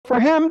for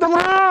him to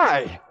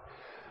lie.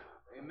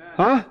 Amen.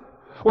 Huh?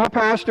 Well,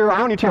 Pastor,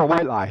 I only tell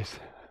white lies.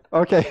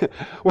 Okay.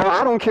 Well,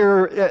 I don't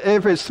care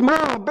if it's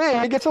small,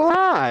 big, it's a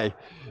lie.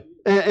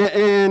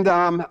 And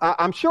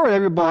I'm sure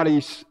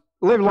everybody's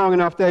lived long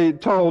enough, they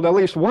told at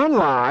least one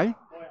lie,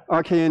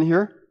 okay, in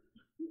here.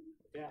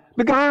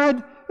 But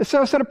God is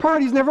so set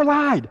apart, he's never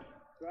lied.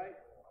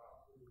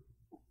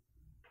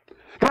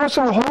 God's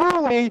so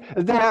holy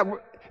that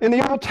in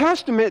the Old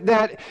Testament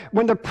that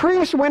when the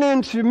priests went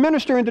in to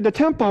minister into the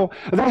temple,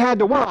 they had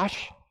to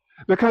wash,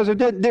 because if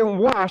they didn't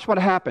wash, what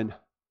happened?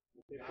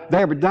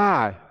 They would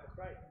die.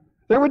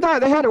 They would die.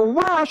 They had to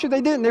wash. If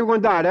they didn't, they were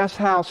going to die. That's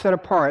how set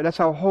apart. That's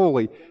how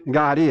holy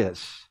God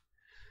is.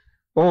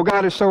 Oh,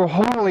 God is so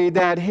holy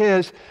that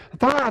his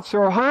thoughts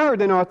are higher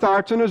than our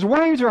thoughts, and his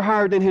ways are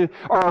higher than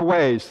our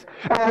ways.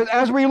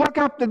 As we look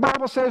up, the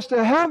Bible says,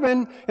 to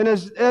heaven, and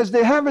as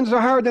the heavens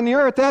are higher than the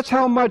earth, that's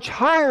how much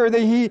higher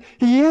that he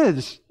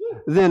is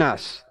than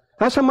us.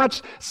 That's how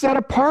much set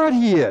apart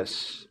he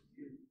is.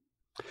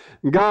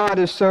 God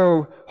is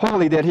so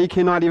holy that he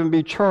cannot even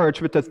be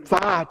charged with the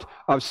thought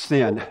of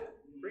sin.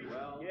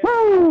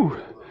 Woo!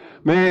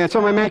 Man,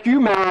 somebody make you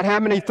mad. How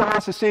many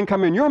thoughts of sin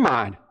come in your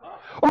mind?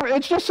 Or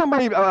it's just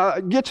somebody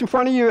gets in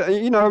front of you,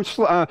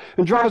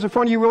 and drives in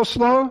front of you real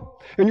slow,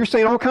 and you're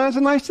saying all kinds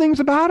of nice things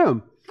about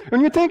him. And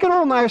you're thinking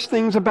all nice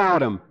things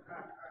about him.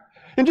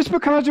 And just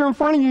because they're in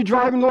front of you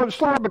driving a little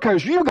slow,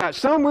 because you got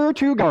somewhere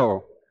to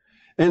go.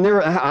 And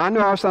I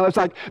know, it's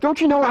like,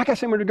 don't you know I got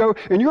somewhere to go?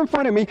 And you're in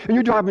front of me, and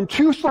you're driving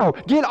too slow.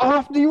 Get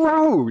off the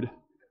road.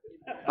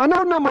 I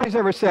know nobody's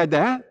ever said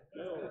that.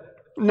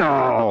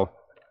 No.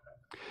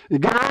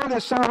 God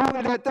is so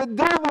holy that the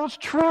devils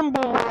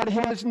tremble at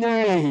his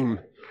name.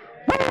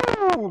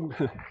 Woo!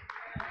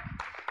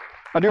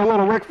 I do a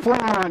little Ric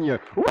Flair on you.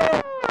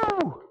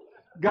 Woo!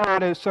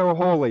 God is so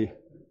holy.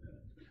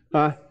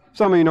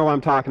 Some of you know what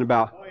I'm talking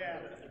about.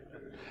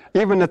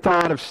 Even the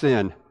thought of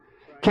sin.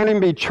 Can't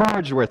even be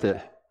charged with it.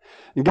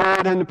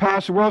 God, and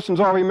Pastor Wilson's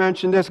already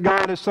mentioned this,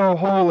 God is so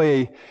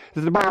holy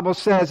that the Bible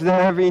says that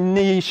every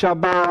knee shall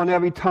bow and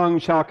every tongue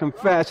shall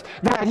confess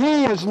that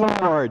he is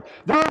Lord.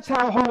 That's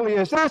how holy he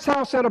is. That's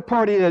how set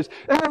apart he is.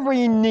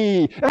 Every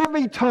knee,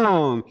 every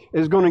tongue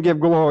is going to give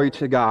glory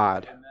to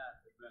God.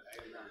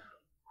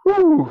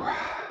 Whew.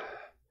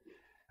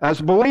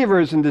 As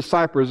believers and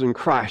disciples in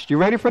Christ, you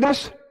ready for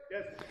this?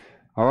 Yes.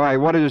 All right,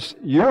 what is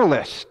your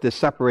list that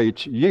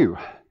separates you?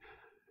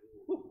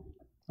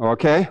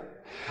 Okay?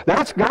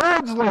 That's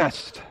God's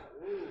list.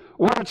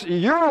 What's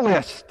your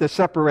list that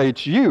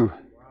separates you?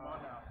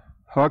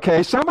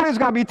 Okay, somebody's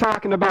got to be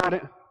talking about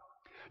it.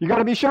 You got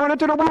to be showing it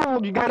to the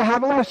world. You got to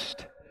have a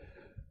list.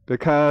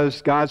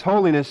 Because God's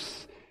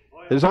holiness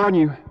is on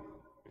you.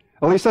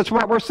 At least that's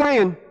what we're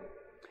saying.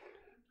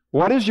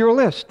 What is your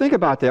list? Think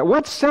about that.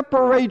 What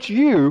separates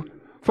you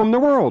from the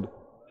world?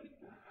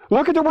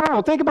 Look at the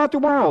world. Think about the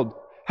world.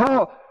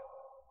 How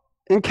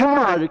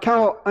chaotic,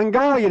 how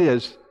ungodly it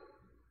is.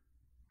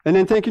 And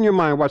then think in your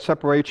mind what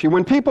separates you.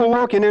 When people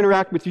look and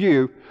interact with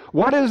you,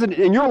 what is it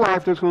in your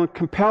life that's going to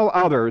compel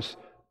others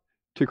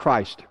to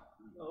Christ?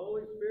 The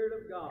Holy Spirit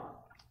of God.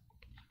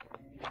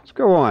 Let's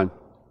go on.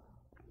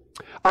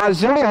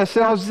 Isaiah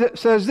says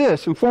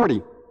this in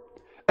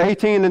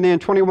 40:18 and then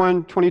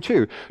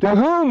 21:22. To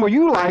whom were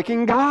you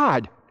liking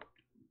God?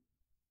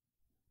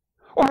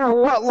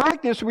 Or what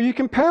likeness were you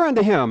comparing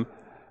to him?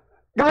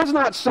 God's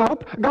not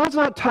soap. God's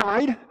not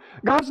Tide.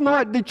 God's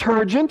not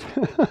detergent.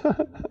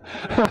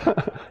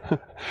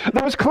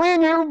 Those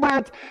clean you,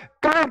 but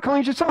God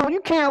cleans your soul. You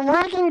can't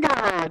liken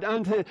God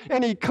unto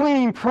any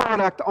cleaning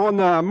product on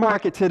the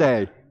market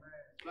today.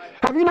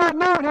 Have you not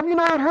known? Have you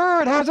not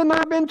heard? Has it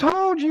not been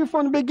told you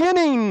from the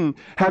beginning?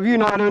 Have you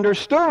not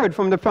understood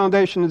from the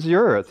foundations of the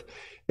earth?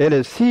 It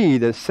is he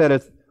that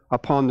setteth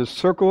upon the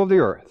circle of the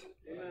earth.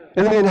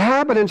 And the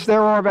inhabitants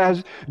thereof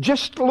as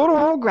just little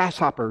old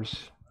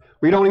grasshoppers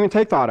we don't even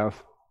take thought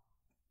of.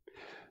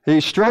 He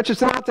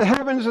stretches out the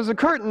heavens as the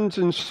curtains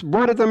and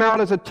spreadeth them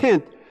out as a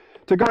tent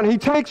to God. He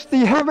takes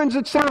the heavens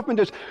itself and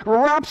just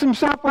wraps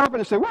himself up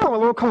and says, "Whoa, a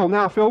little cold,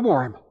 now I feel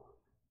warm."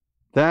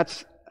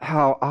 That's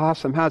how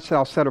awesome, that's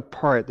how set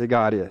apart that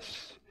God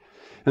is.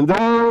 And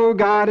though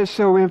God is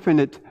so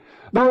infinite,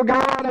 though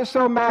God is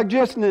so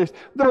majestic,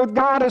 though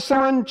God is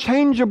so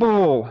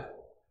unchangeable,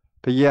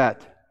 but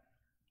yet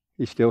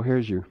he still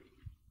hears you.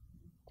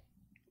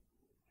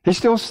 He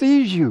still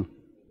sees you.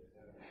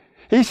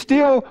 He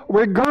still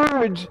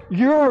regards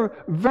your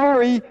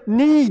very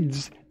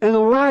needs in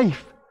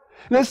life.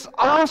 This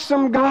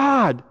awesome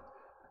God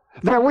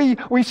that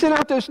we sent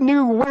out this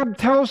new Webb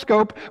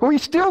telescope, we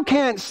still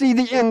can't see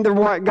the end of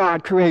what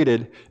God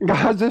created.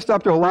 God's just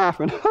up there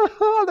laughing.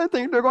 They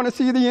think they're going to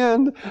see the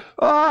end.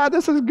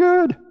 This is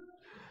good.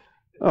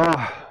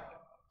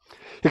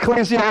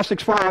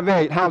 Ecclesiastes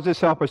 5:8. How does this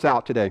help us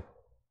out today?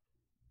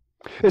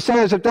 It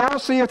says, "If thou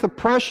seest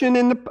oppression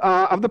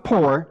of the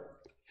poor,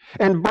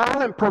 and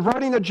violent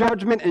perverting the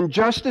judgment and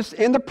justice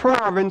in the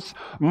province,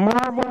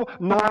 marvel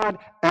not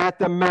at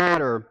the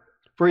matter.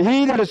 For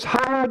he that is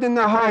higher than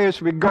the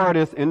highest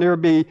regardeth, and there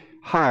be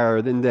higher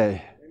than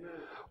they." Amen.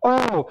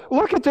 Oh,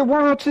 look at the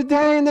world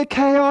today and the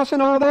chaos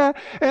and all that.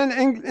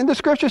 And the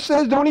scripture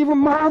says don't even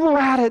marvel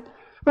at it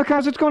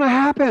because it's going to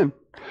happen.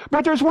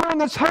 But there's one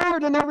that's higher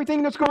than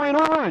everything that's going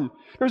on.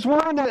 There's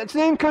one that's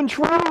in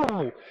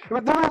control.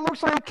 But though it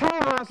looks like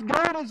chaos,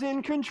 God is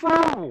in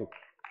control.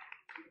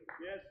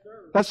 Yes,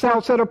 sir. That's how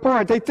it's set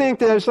apart. They think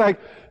that it's like,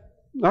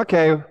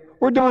 okay,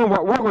 we're doing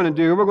what we're going to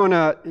do. We're going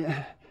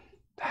to...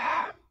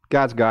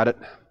 God's got it.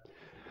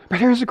 But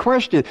here's the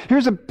question.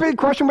 Here's a big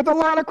question with a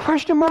lot of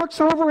question marks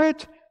over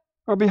it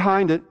or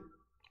behind it.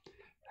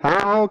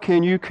 How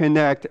can you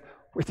connect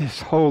with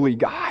this holy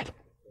God?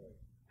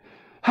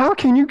 How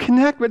can you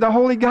connect with the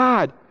holy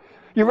God?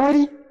 You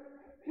ready?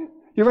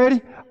 You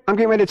ready? I'm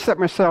getting ready to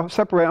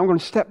separate. I'm going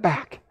to step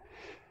back.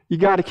 You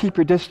got to keep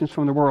your distance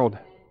from the world.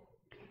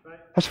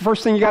 That's the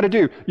first thing you got to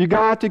do. You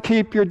got to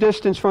keep your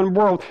distance from the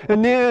world.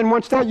 And then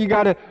once that, you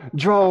got to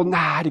draw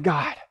nigh to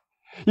God.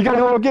 You got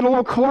to get a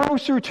little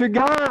closer to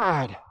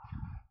God.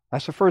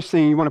 That's the first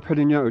thing you want to put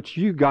in your notes.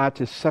 You got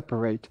to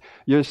separate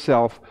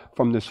yourself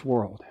from this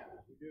world.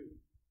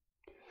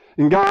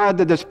 And God,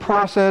 that this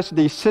process,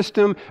 the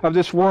system of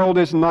this world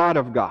is not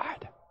of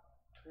God.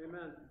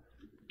 Amen.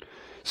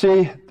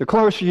 See, the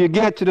closer you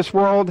get to this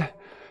world,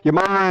 your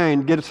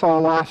mind gets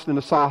all lost in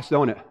the sauce,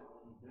 don't it?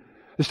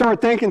 You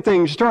start thinking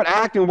things, you start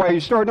acting ways, you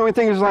start doing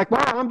things like,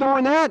 wow, I'm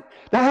doing that?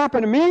 That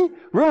happened to me?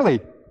 Really?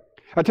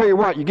 I tell you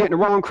what, you get in the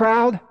wrong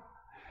crowd,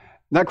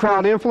 that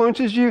crowd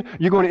influences you,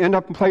 you're going to end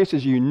up in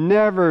places you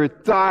never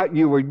thought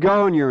you would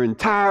go in your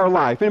entire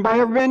life. Anybody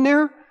ever been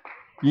there?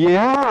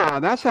 Yeah,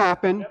 that's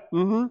happened.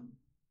 Mm-hmm.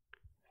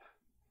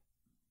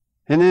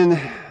 And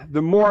then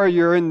the more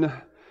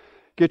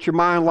get your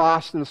mind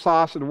lost in the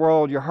sauce of the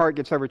world, your heart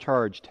gets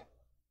overcharged.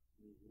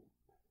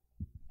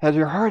 Has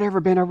your heart ever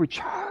been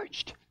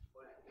overcharged?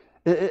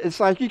 It's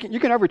like you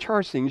can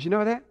overcharge things. You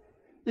know that?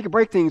 You can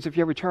break things if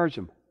you overcharge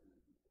them.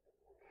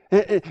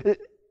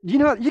 You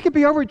know, you could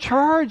be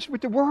overcharged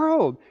with the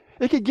world.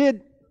 It could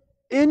get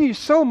in you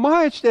so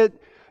much that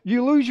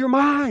you lose your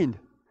mind.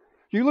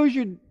 You lose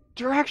your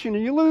direction,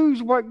 and you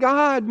lose what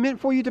God meant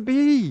for you to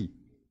be.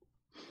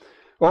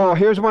 Oh,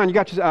 here's one. You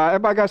got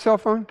everybody got a cell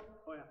phone?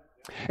 Oh,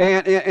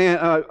 yeah.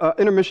 And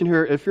intermission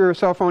here. If your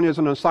cell phone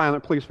isn't on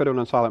silent, please put it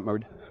on silent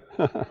mode.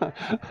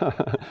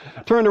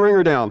 Turn the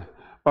ringer down.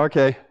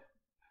 Okay.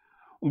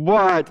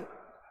 But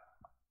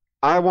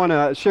I want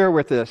to share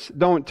with this.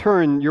 Don't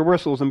turn your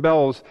whistles and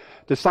bells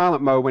to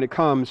silent mode when it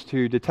comes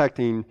to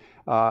detecting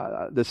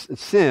this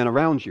sin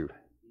around you.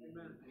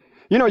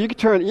 You know, you can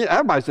turn,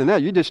 everybody's done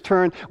that. You just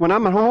turn, when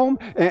I'm at home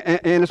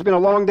and it's been a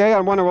long day, I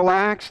want to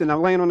relax and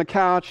I'm laying on the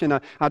couch and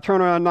I turn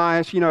around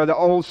nice, the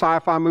old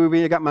sci-fi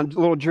movie, I got my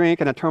little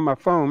drink and I turn my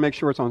phone, make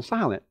sure it's on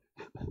silent.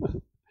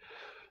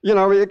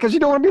 Because you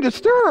don't want to be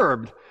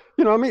disturbed.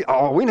 You know what I mean?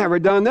 Oh, we never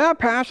done that,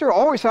 Pastor.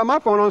 Always have my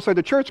phone on so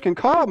the church can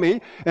call me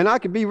and I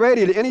can be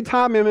ready at any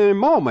time in any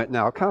moment.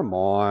 Now, come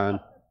on.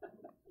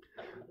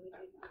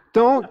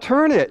 Don't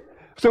turn it.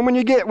 So when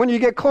you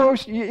get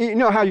close, you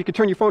know how you can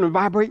turn your phone and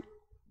vibrate?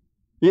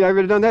 You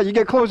ever done that? You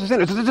get close to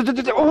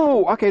sin.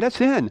 Oh, okay, that's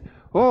sin.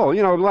 Oh,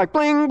 like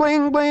bling,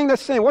 bling, bling,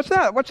 that's sin. What's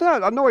that? What's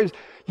that? A noise.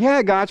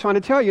 Yeah, God's trying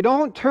to tell you,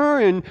 don't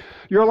turn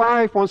your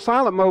life on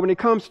silent mode when it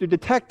comes to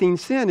detecting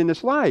sin in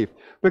this life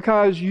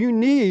because you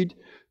need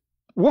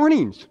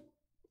warnings.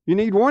 You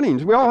need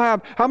warnings. We all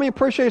have, how many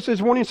appreciates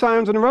these warning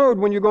signs on the road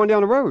when you're going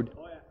down the road?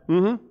 Oh, yeah.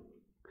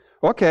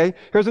 Mm-hmm. Okay,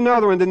 here's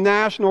another one, the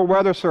National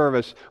Weather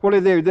Service. What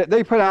do?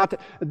 They put out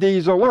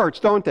these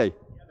alerts, don't they?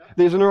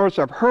 These alerts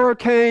of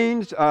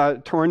hurricanes,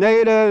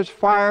 tornadoes,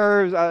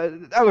 fires,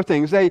 other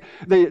things. They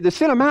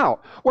send them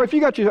out. Well, if you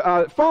got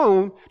your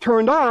phone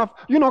turned off,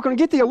 you're not going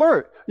to get the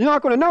alert. You're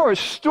not going to know a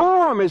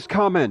storm is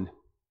coming.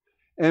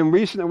 And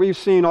recently we've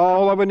seen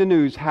all over the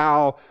news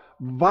how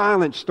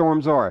violent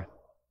storms are.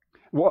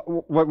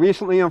 What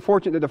recently,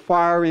 unfortunately, the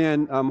fire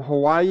in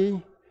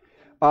Hawaii,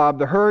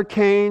 the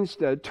hurricanes,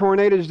 the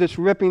tornadoes just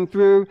ripping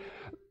through,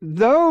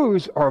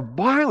 those are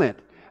violent.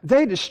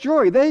 They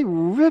destroy, they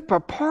rip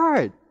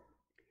apart.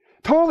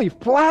 Totally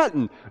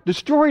flatten,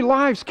 destroy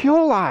lives,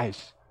 kill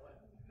lives.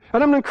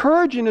 And I'm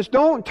encouraging us,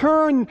 don't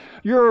turn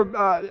your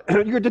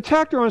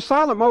detector on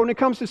silent mode when it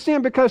comes to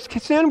sin because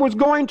sin was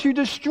going to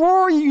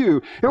destroy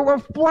you. It will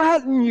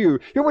flatten you.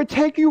 It will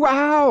take you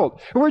out.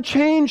 It will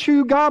change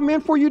who God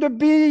meant for you to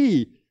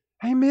be.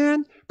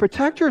 Amen?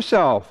 Protect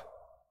yourself.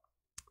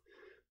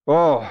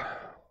 Oh,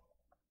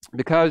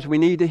 because we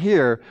need to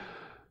hear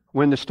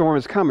when the storm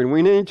is coming.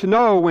 We need to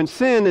know when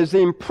sin is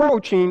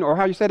encroaching, or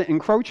how you said it,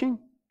 encroaching?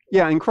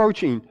 Yeah,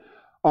 encroaching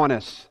on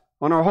us,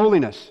 on our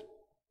holiness.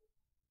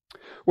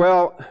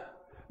 Well,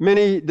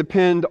 many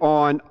depend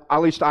on,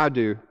 at least I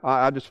do.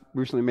 I just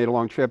recently made a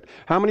long trip.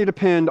 How many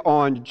depend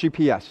on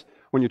GPS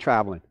when you're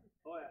traveling?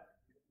 Oh,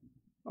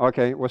 yeah.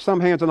 Okay, well, some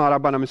hands are not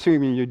up, but I'm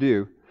assuming you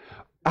do.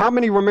 How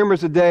many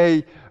remembers a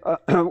day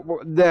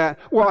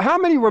how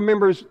many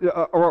remembers,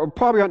 or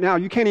probably right now,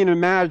 you can't even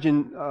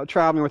imagine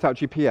traveling without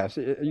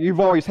GPS.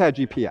 You've always had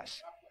GPS.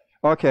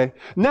 Okay.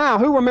 Now,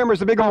 who remembers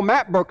the big old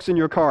map books in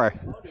your car?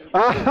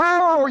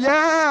 Oh,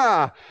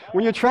 yeah.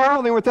 When you're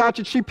traveling without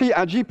your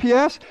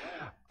GPS,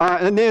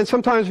 And then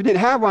sometimes we didn't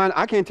have one.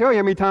 I can't tell you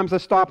how many times I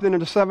stopped into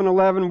the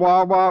 7-Eleven,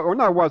 Wawa, or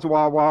not it wasn't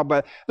Wawa,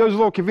 but those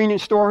little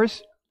convenience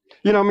stores.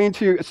 You know what I mean?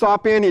 To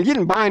stop in, and you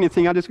didn't buy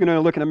anything. I'm just going to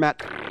look at the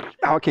map.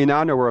 Okay, now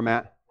I know where I'm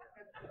at.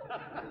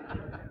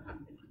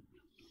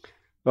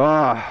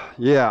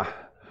 Yeah.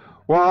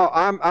 Well,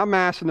 I'm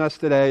asking us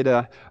today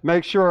to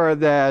make sure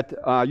that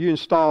you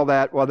install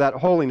that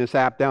Holiness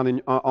app down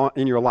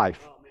in your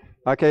life.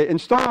 Okay,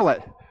 install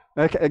it.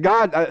 Okay,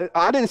 God,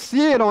 I didn't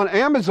see it on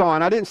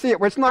Amazon. I didn't see it.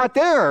 Well, it's not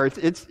there.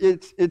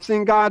 It's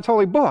in God's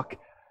holy book.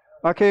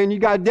 Okay, and you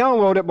got to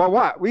download it by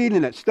what?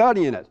 Reading it,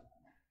 studying it.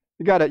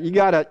 You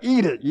gotta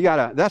eat it.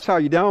 That's how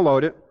you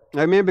download it.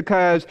 Amen.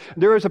 Because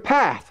there is a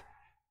path.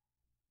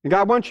 And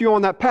God wants you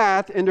on that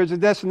path, and there's a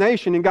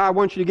destination, and God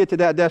wants you to get to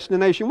that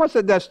destination. What's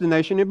that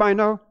destination? Anybody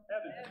know?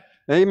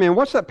 Heaven. Amen.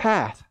 What's that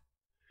path?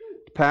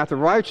 The path of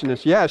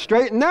righteousness. Yeah,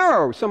 straight and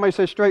narrow. Somebody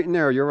says straight and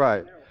narrow. You're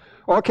right.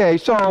 Okay,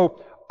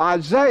 so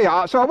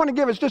Isaiah. So I want to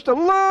give us just a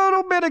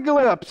little bit of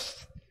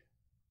glimpse,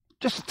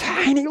 just a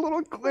tiny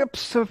little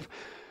glimpse of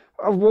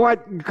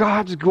what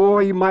God's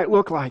glory might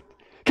look like.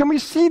 Can we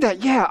see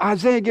that? Yeah,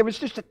 Isaiah gave us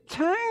just a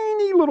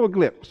tiny little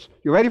glimpse.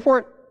 You ready for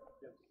it?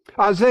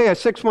 Isaiah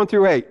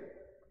 6:1-8.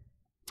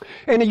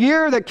 In the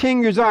year that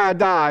King Uzziah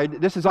died,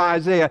 this is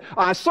Isaiah,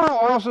 I saw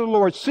also the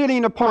Lord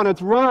sitting upon a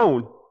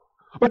throne.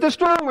 But this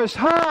throne was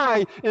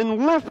high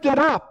and lifted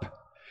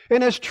up,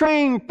 and his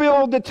train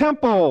filled the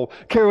temple.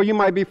 Carol, you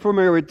might be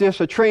familiar with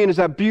this. A train is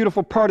that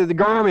beautiful part of the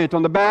garment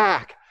on the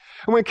back.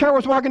 And when Carol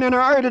was walking in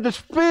her eye, it just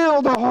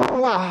filled the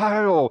whole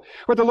aisle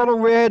with the little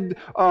red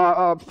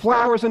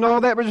flowers and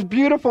all that. It was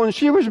beautiful, and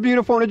she was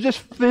beautiful, and it just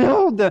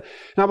filled and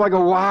I'm like,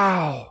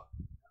 wow.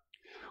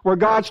 Where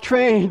God's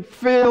train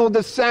filled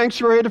the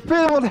sanctuary, it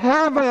filled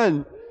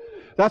heaven.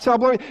 That's how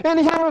glorious. And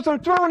he had on the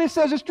throne, he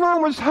says his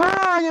throne was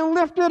high and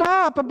lifted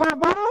up above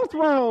all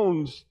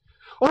thrones.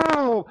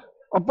 Oh,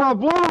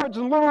 above lords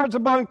and lords,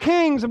 above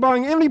kings, above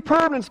any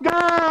providence.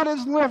 God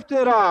is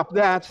lifted up.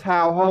 That's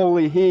how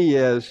holy he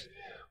is.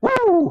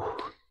 Woo!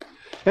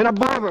 And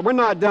above it, we're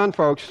not done,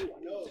 folks.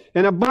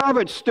 And above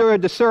it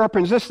stood the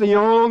seraphims. This is the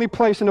only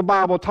place in the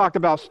Bible talked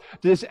about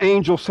this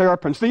angel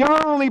seraphims. The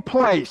only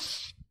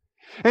place.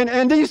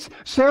 And these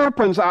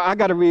seraphims, I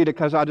got to read it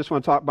because I just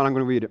want to talk, but I'm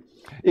going to read it.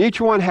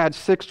 Each one had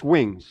 6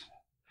 wings,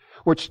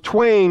 which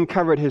twain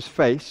covered his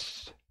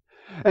face,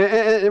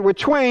 and with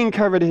twain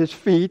covered his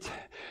feet,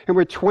 and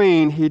with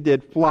twain he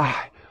did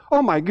fly.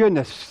 Oh my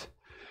goodness.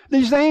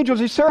 These angels,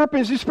 these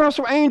seraphims, these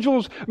special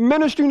angels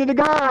ministering to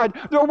God,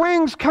 their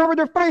wings covered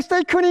their face.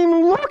 They couldn't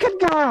even look at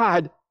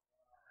God.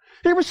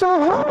 He was so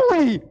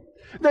holy.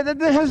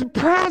 His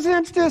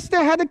presence,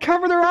 they had to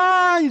cover their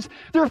eyes.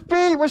 Their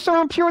feet were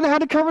so impure, they had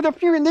to cover their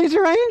feet. And these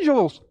are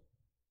angels.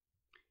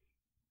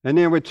 And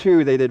then with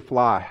 2, they did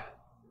fly.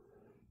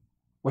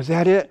 Was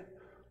that it?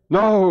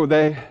 No,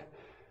 they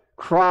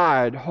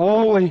cried,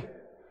 holy,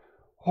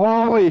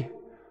 holy,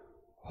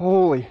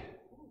 holy.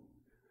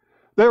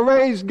 They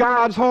raised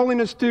God's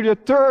holiness to the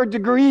 3rd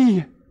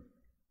degree.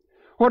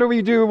 What do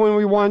we do when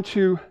we want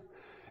to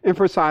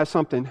emphasize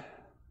something?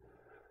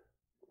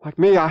 Like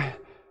me, I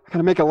got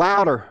to make it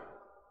louder.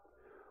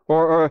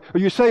 Or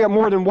you say it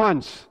more than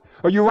once.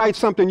 Or you write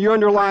something, you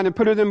underline and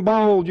put it in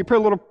bold. You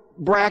put little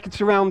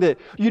brackets around it.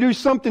 You do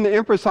something to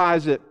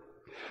emphasize it.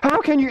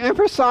 How can you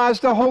emphasize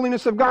the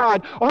holiness of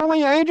God?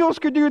 Only angels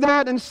could do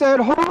that and said,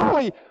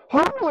 holy,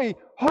 holy,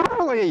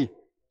 holy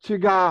to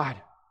God.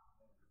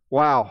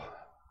 Wow.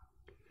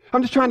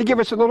 I'm just trying to give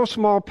us a little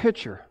small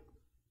picture.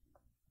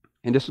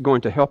 And this is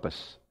going to help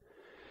us.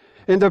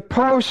 And the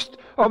post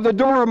of the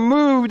door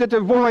moved at the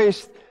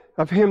voice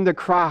of him that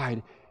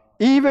cried.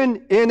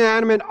 Even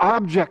inanimate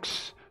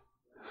objects.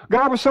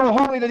 God was so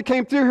holy that it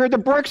came through here. The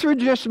bricks would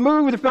just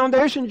move. The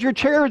foundations of your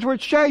chairs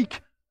would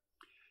shake.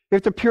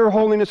 If the pure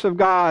holiness of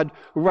God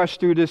rushed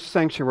through this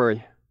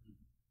sanctuary.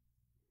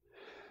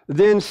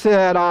 Then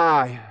said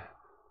I,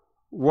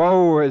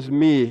 woe is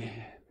me.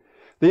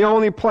 The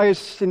only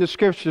place in the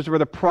scriptures where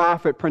the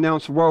prophet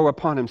pronounced woe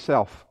upon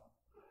himself.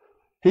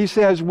 He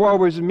says,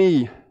 woe is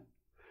me.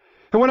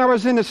 And when I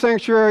was in the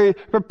sanctuary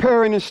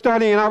preparing and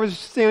studying, I was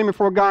standing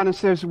before God and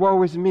says,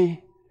 woe is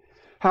me.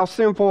 How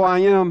sinful I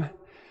am.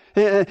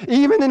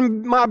 Even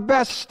in my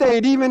best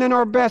state, even in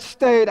our best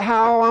state,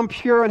 how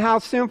impure and how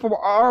sinful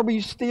are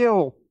we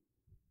still?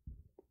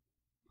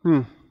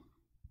 I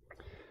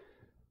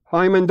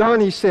am undone,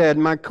 he said.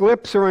 My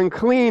lips are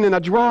unclean, and I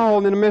dwell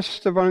in the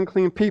midst of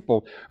unclean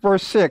people.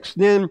 Verse 6,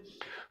 then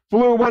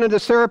flew one of the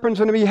serpents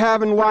unto me,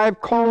 having live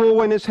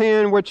coal in his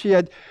hand, which he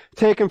had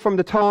taken from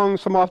the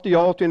tongues from off the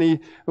altar, and he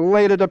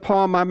laid it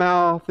upon my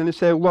mouth, and he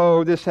said,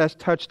 lo, this has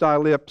touched thy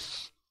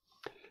lips.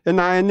 And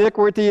thy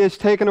iniquity is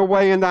taken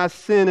away, and thy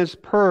sin is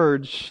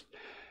purged.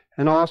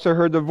 And I also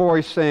heard the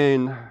voice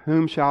saying,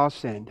 whom shall I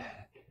send?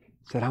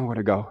 He said, I'm going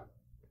to go.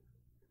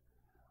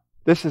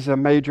 This is a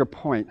major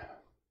point.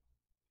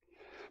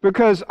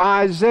 Because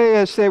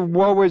Isaiah said,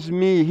 woe is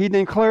me. He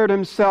declared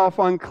himself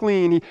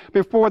unclean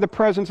before the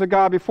presence of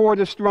God, before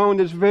this throne,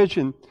 this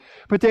vision.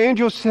 But the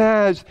angel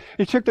says,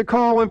 he took the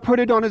coal and put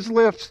it on his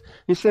lips.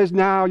 He says,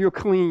 now you're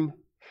clean.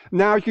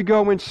 Now you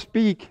go and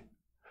speak.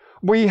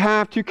 We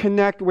have to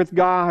connect with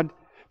God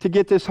to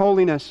get this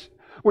holiness.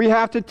 We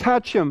have to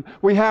touch Him.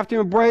 We have to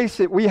embrace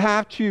it.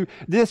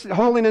 This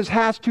holiness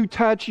has to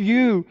touch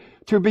you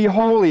to be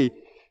holy.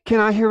 Can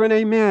I hear an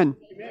amen?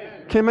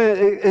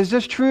 Is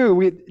this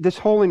true? This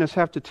holiness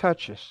have to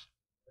touch us.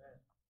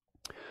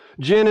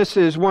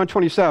 Genesis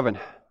 1:27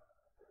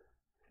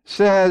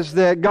 says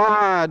that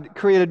God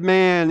created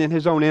man in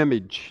His own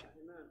image.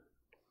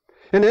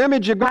 In the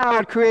image of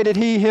God created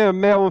He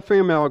him, male and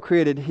female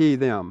created He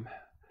them.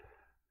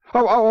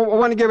 I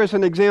want to give us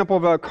an example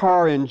of a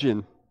car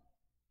engine.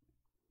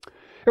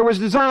 It was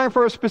designed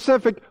for a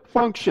specific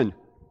function.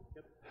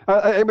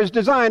 It was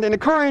designed, and the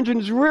car engine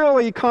is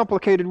really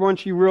complicated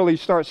once you really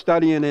start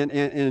studying it,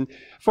 and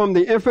from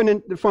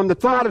the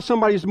thought of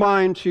somebody's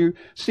mind to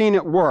seeing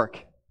it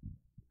work.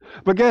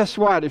 But guess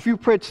what? If you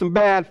put some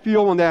bad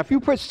fuel in that, if you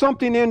put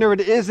something in there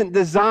that isn't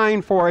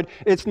designed for it,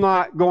 it's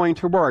not going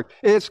to work.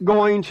 It's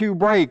going to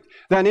break.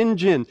 That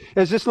engine.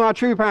 Is this not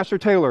true, Pastor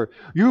Taylor?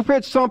 You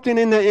put something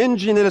in the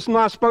engine that it's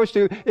not supposed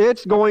to,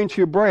 it's going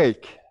to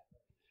break.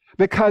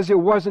 Because it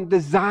wasn't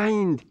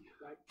designed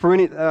for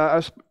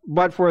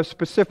but for a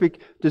specific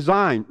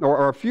design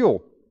or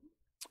fuel.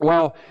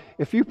 Well,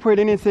 if you put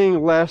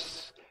anything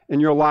less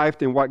in your life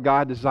than what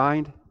God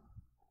designed,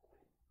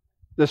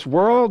 this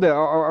world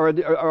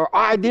or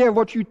idea of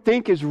what you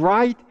think is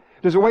right,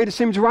 there's a way that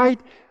seems right,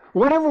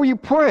 whatever you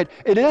put,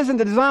 it isn't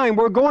the design,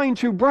 we're going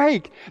to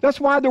break. That's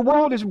why the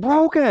world is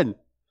broken.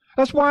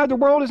 That's why the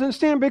world is in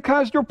sin,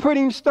 because they're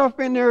putting stuff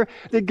in there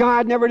that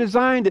God never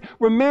designed it.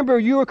 Remember,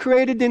 you were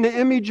created in the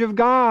image of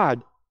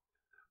God.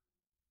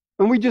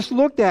 And we just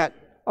looked at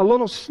a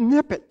little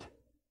snippet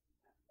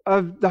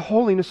of the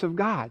holiness of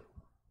God.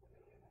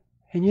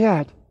 And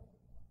yet,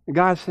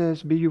 God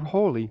says, be you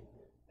holy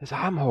as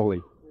I'm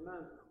holy.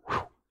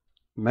 Whew.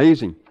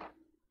 Amazing.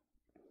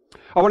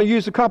 I want to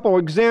use a couple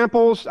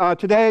examples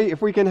today.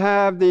 If we can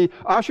have the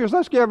ushers,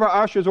 let's give our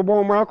ushers a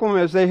warm welcome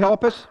as they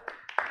help us.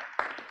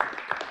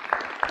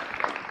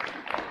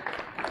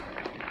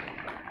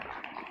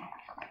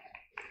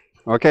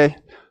 Okay,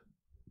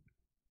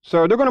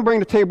 so they're going to bring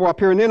the table up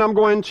here, and then I'm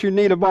going to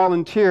need a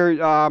volunteer.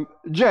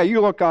 Jay,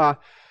 you look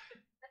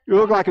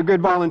like a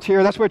good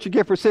volunteer. That's what you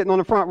get for sitting on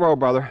the front row,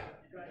 brother.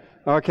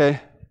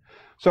 Okay,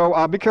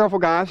 so be careful,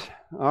 guys.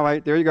 All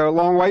right, there you go.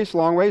 Long waist.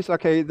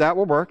 Okay, that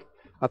will work.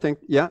 I think,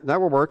 yeah, that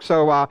will work.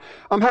 So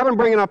I'm having to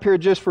bring it up here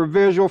just for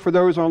visual for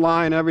those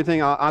online and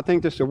everything. I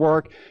think this will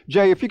work.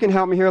 Jay, if you can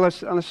help me here,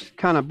 let's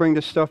kind of bring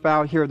this stuff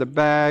out here, the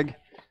bag.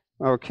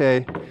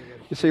 Okay.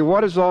 You see,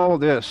 what is all of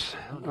this?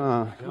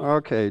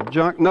 Okay,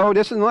 junk. No,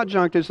 this is not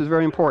junk. This is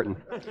very important.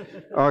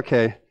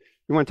 Okay,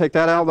 you want to take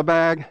that out of the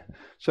bag?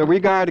 So we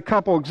got a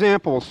couple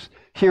examples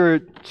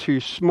here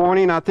this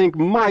morning I think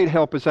might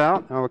help us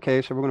out.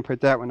 Okay, so we're going to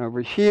put that one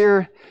over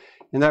here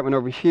and that one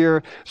over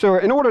here. So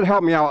in order to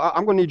help me out,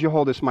 I'm going to need you to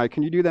hold this mic.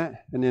 Can you do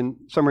that? And then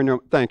somewhere near,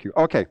 thank you.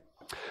 Okay.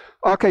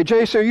 Okay,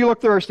 Jay, so you look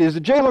thirsty. Does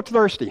Jay look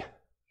thirsty?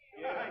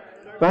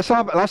 Let's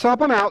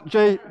help him out.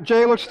 Jay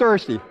looks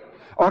thirsty.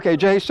 Okay,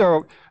 Jay,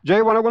 so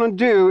Jay, what I'm going to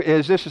do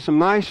is this is some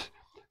nice,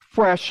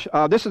 fresh,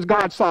 this is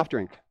God's soft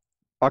drink.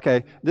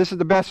 Okay, this is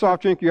the best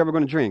soft drink you're ever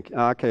going to drink.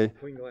 Okay.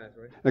 Clean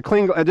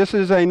glass, right? This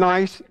is a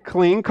nice,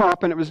 clean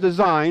cup, and it was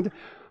designed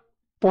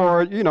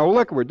for,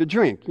 liquid to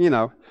drink,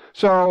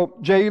 So,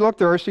 Jay, you look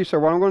thirsty, so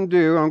what I'm going to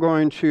do, I'm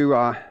going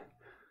to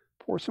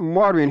pour some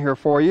water in here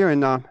for you,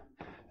 and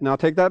I'll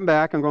take that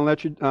back. I'm going to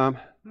let you,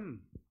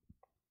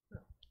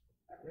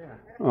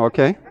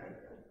 Okay.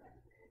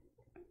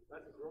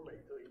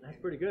 That's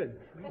pretty good.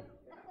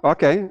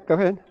 Okay, go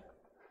ahead.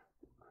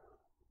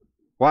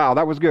 Wow,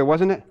 that was good,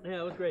 wasn't it?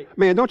 Yeah, it was great.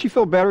 Man, don't you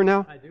feel better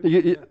now? I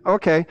do.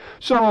 Okay,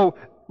 so,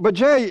 but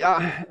Jay,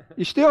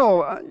 you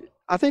still,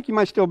 I think you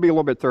might still be a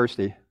little bit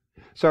thirsty.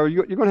 So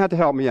you're going to have to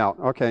help me out.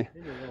 Okay.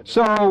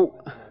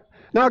 So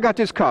now I got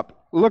this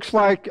cup. Looks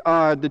like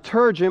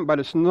detergent, but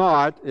it's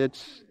not.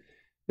 It's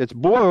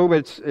blue,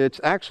 but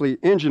it's actually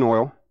engine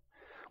oil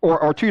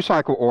or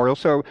two-cycle oil.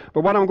 So,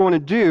 but what I'm going to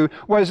do,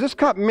 was this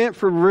cup meant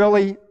for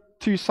really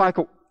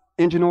two-cycle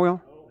engine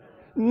oil?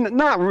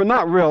 Not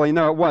really.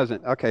 No, it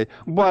wasn't. Okay.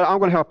 But I'm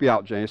going to help you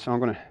out, Jay. So I'm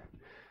going to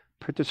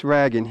put this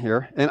rag in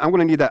here. And I'm going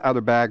to need that other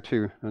bag,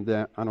 too. I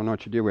don't know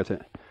what you do with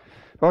it.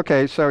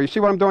 Okay. So you see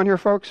what I'm doing here,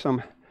 folks?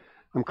 I'm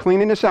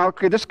cleaning this out.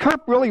 This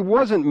cup really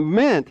wasn't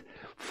meant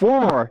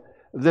for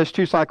this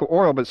two-cycle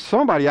oil, but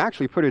somebody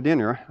actually put it in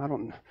there. I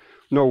don't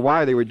know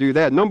why they would do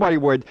that. Nobody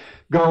would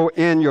go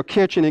in your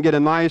kitchen and get a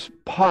nice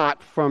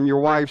pot from your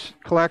wife's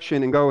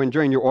collection and go and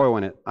drain your oil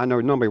in it. I know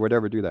nobody would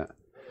ever do that.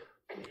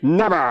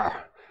 Never.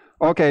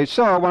 Okay,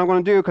 so what I'm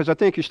going to do, because I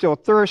think you're still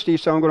thirsty,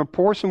 so I'm going to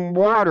pour some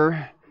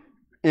water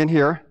in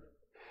here.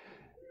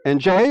 And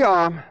Jay,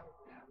 I'm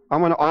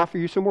going to offer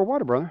you some more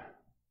water, brother.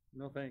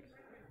 No, thanks.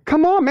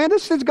 Come on, man.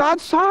 This is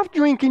God's soft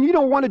drink, and you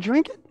don't want to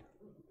drink it?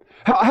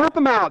 Help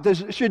him out.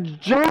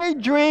 Should Jay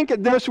drink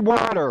this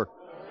water?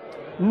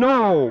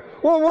 No.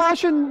 Well, why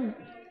shouldn't...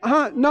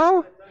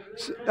 No?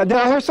 Did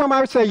I hear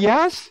somebody say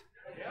yes?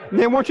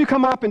 Then won't you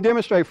come up and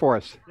demonstrate for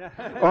us?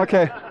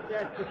 Okay.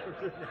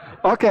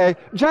 Okay.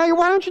 Jay,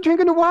 why aren't you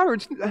drinking the water?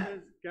 It's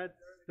got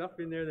stuff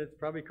in there that's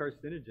probably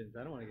carcinogens.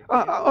 I don't want to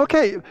get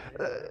okay.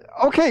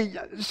 Okay.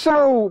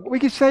 So we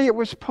could say it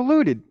was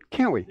polluted,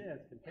 can't we? Yeah,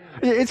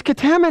 It's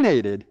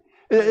contaminated.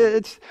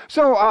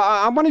 So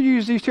I want to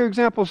use these two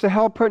examples to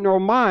help put in our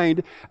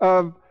mind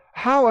of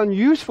how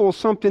unuseful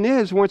something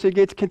is once it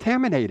gets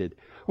contaminated,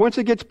 once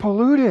it gets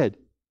polluted.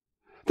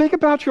 Think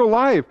about your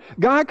life.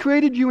 God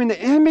created you in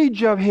the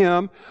image of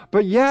Him,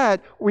 but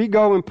yet we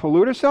go and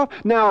pollute ourselves.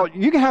 Now,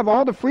 you can have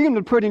all the freedom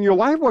to put in your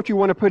life what you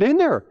want to put in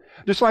there.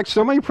 Just like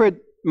somebody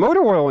put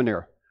motor oil in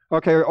there,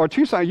 okay, or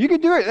two-sided. You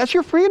can do it. That's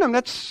your freedom.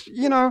 That's,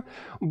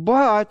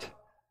 but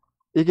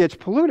it gets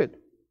polluted.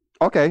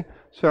 Okay,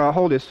 so I'll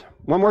hold this.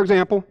 One more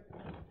example.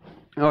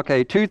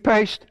 Okay,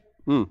 toothpaste.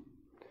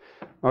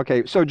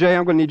 Okay, so Jay,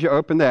 I'm going to need you to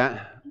open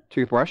that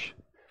toothbrush.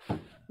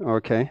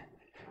 Okay.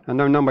 I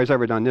know nobody's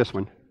ever done this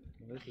one.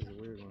 This is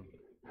a weird one.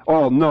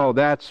 Oh, no,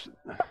 that's...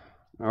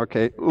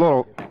 Okay,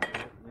 little...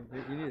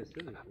 You need a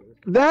scissors for this.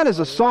 That is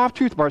a soft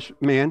toothbrush,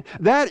 man.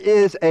 That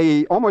is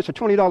almost a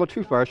 $20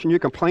 toothbrush, and you're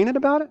complaining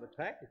about it? The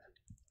package.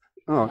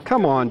 Oh,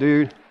 come on,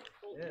 dude.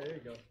 Yeah, there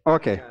you go.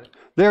 Okay,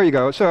 there you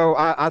go. So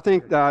I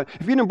think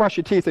if you didn't brush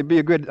your teeth, it'd be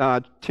a good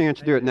chance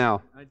to do it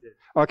now. I did.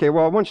 Okay,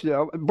 well,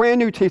 brand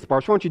new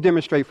toothbrush. Why don't you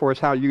demonstrate for us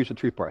how to use a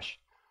toothbrush?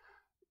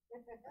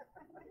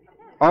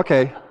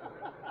 Okay.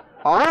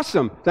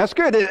 Awesome. That's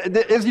good.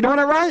 Is he doing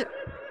it right?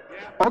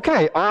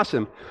 Okay,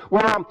 awesome.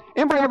 Well,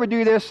 anybody ever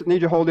do this? Need you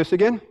to hold this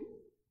again?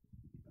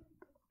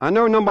 I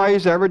know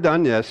nobody's ever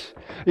done this.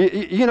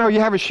 You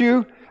have a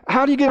shoe.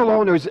 How do you get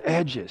along those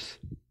edges?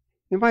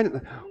 Anybody?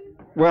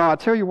 Well, I'll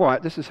tell you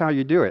what. This is how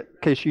you do it,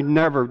 in case you've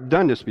never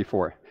done this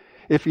before.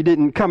 If you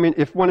didn't come in,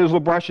 if one of those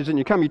little brushes and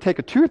you take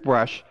a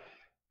toothbrush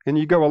and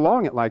you go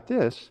along it like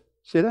this.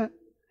 See that?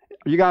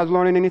 Are you guys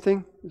learning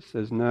anything? It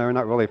says, no,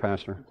 not really,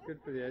 Pastor. It's good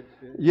for the edge.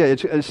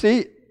 Yeah,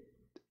 see,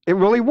 it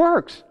really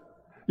works.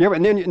 Yeah,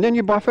 and then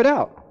you buff it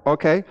out.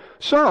 Okay,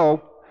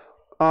 so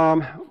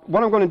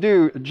what I'm going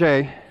to do,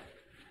 Jay,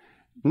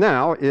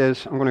 now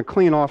is I'm going to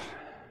clean off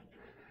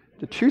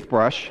the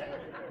toothbrush.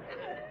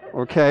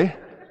 Okay,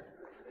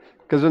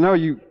 because I know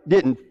you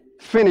didn't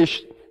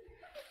finish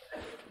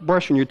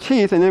brushing your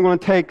teeth, and then I'm going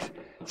to take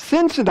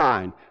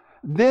Sensodyne.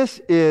 This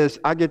is,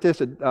 I get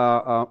this at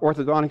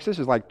orthodontics. This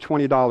is like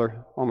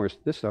 $20 almost.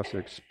 This stuff's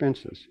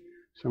expensive.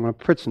 So I'm going to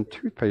put some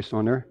toothpaste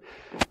on there.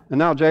 And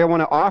now, Jay, I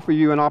want to offer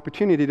you an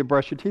opportunity to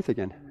brush your teeth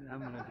again. I'm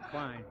going to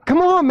decline. Come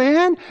on,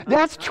 man.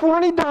 That's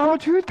 $20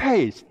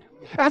 toothpaste.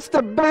 That's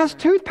the best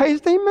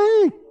toothpaste they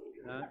make.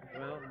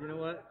 Well, you know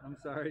what? I'm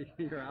sorry.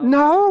 You're out.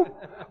 No?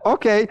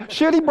 Okay.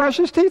 Should he brush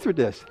his teeth with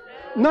this?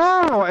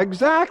 No,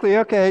 exactly.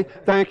 Okay,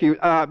 thank you.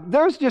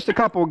 There's just a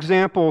couple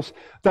examples.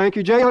 Thank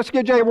you, Jay. Let's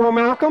give Jay a warm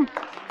welcome.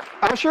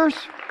 Ushers,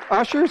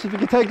 if you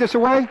can take this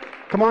away.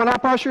 Come on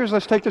up, ushers.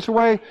 Let's take this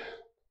away.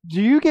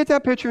 Do you get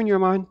that picture in your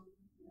mind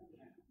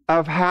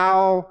of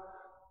how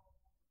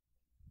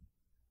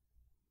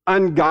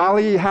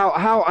ungodly,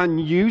 how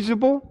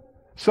unusable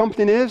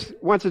something is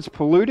once it's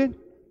polluted?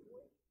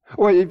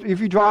 Or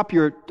if you drop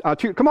your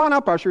come on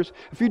up, ushers.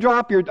 If you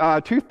drop your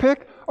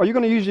toothpick, are you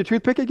going to use your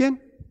toothpick again?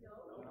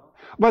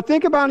 But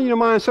think about in your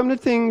mind some of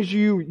the things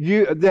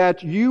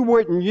that you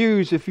wouldn't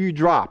use if you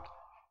dropped.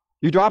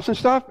 You dropped some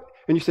stuff,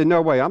 and you said,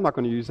 no way, I'm not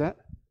going to use that.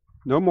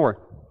 No more.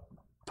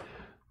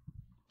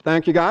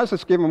 Thank you, guys.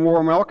 Let's give them a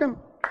warm welcome.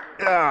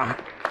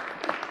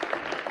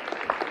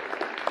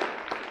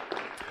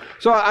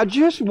 So I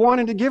just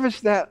wanted to give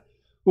us that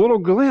little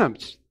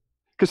glimpse,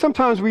 because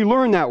sometimes we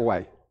learn that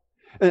way.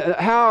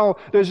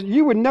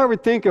 You would never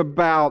think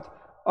about,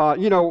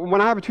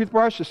 when I have a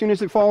toothbrush, as soon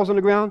as it falls on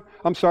the ground,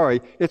 I'm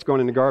sorry, it's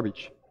going in the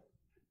garbage.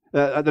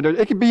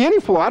 It could be any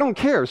floor, I don't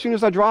care. As soon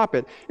as I drop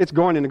it, it's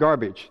going in the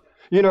garbage.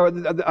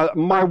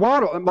 My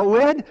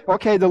lid,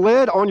 the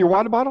lid on your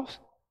water bottles,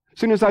 as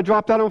soon as I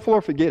drop that on the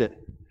floor, forget it.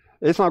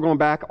 It's not going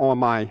back on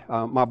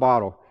my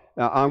bottle.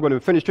 I'm going to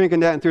finish drinking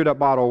that and throw that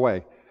bottle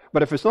away.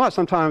 But if it's not,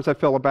 sometimes I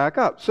fill it back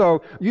up.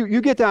 So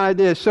you get the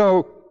idea.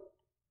 So,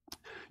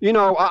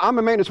 I'm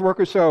a maintenance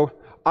worker, so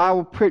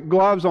I'll put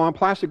gloves on,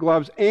 plastic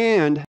gloves,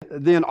 and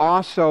then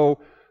also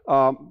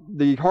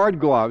the hard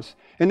gloves.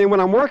 And then when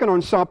I'm working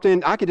on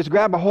something, I can just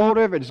grab a hold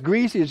of it. It's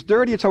greasy, it's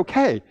dirty, it's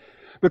okay.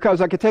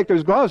 Because I can take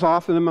those gloves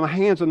off and then my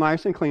hands are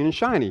nice and clean and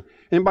shiny.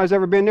 Anybody's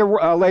ever been there?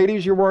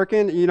 Ladies, you're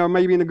working,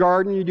 maybe in the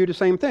garden, you do the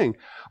same thing.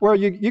 Well,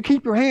 you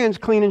keep your hands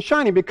clean and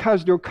shiny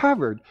because they're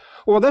covered.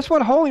 Well, that's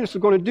what holiness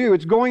is going to do.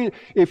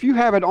 If you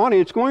have it on it,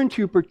 it's going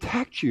to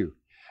protect you.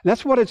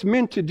 That's what it's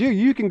meant to do.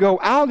 You can go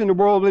out in the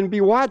world and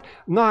be what?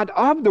 Not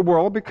of the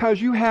world,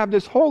 because you have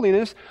this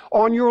holiness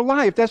on your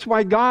life. That's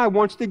why God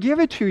wants to give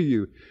it to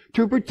you,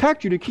 to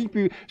protect you, to keep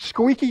you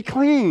squeaky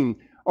clean,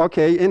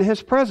 in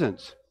His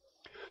presence.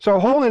 So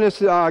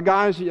holiness,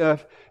 guys,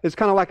 is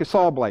kind of like a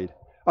saw blade.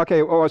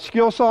 Or a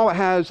skill saw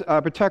has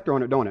a protector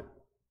on it, don't it?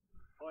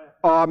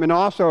 And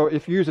also,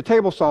 if you use a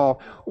table saw,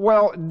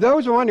 well,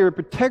 those are on there to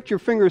protect your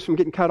fingers from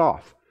getting cut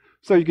off.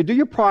 So you could do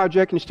your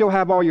project and still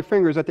have all your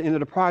fingers at the end of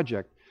the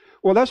project.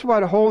 Well, that's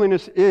what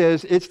holiness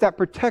is. It's that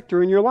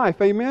protector in your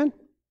life. Amen?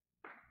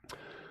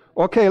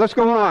 Okay, let's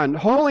go on.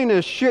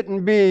 Holiness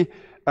shouldn't be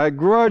a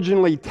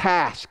grudgingly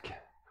task.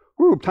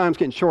 Woo, time's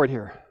getting short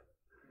here.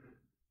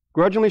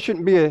 Grudgingly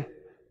shouldn't be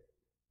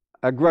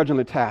a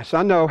grudgingly task.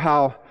 I know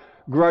how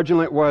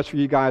grudgingly it was for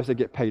you guys to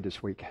get paid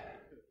this week.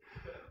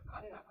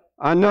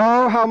 I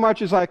know how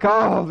much it's like,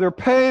 oh, they're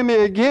paying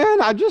me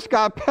again? I just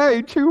got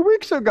paid 2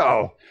 weeks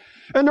ago.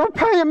 And they're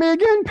paying me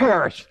again,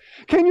 Parrish.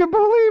 Can you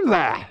believe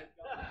that?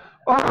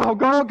 Oh,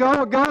 go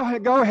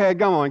ahead,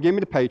 go on. Give me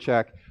the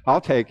paycheck.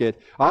 I'll take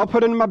it. I'll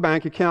put it in my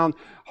bank account.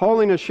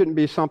 Holiness shouldn't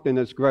be something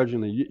that's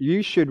grudgingly.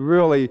 You should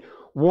really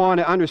want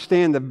to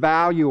understand the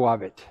value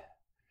of it.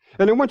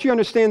 And then once you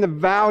understand the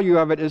value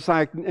of it, it's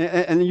like,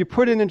 and you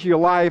put it into your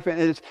life, and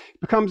it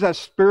becomes that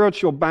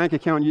spiritual bank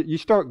account. You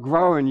start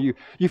growing.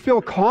 You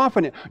feel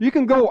confident. You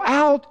can go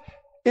out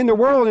in the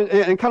world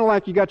and kind of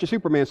like you got your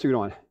Superman suit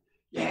on.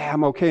 Yeah,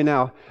 I'm okay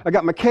now. I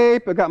got my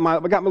cape. I got my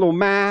little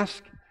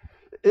mask.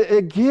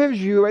 It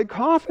gives you a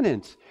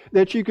confidence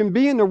that you can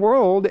be in the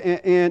world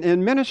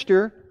and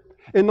minister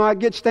and not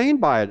get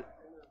stained by it.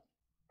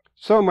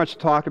 So much to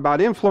talk about.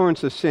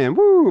 Influence of sin.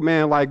 Woo,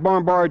 man, like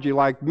bombard you,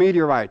 like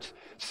meteorites.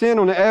 Sin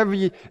on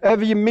every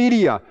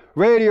media,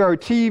 radio,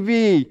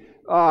 TV,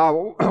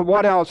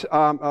 what else?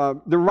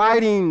 The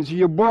writings,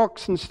 your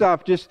books and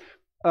stuff, just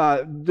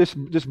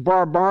this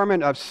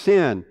bombardment of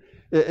sin.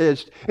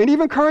 And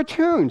even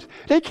cartoons.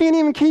 They can't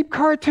even keep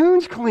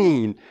cartoons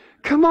clean.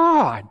 Come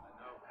on.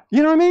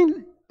 You know what I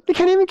mean? They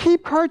can't even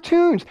keep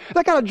cartoons.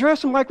 They got to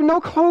dress them like with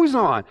no clothes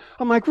on.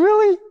 I'm like,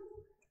 really?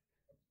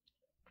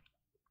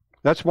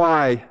 That's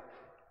why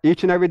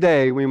each and every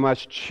day we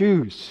must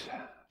choose,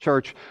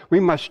 church, we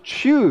must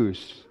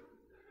choose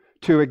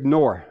to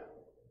ignore,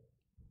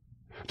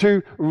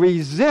 to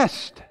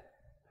resist,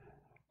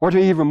 or to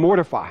even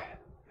mortify.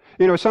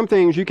 You know, some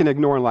things you can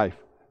ignore in life.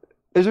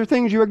 Is there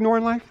things you ignore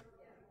in life?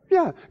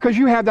 Yeah, because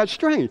you have that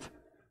strength.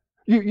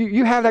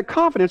 You have that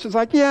confidence. It's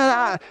like,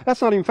 yeah,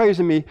 that's not even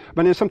fazing me.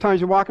 But then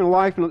sometimes you walk in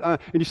life and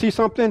you see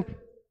something,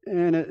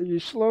 and you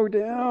slow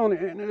down,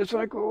 and it's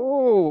like,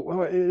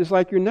 oh, it's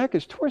like your neck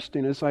is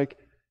twisting. It's like,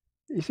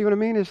 you see what I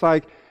mean? It's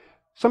like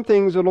some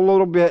things are a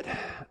little bit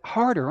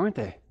harder, aren't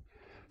they?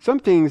 Some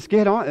things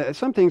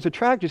some things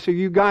attract you, so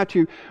you got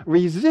to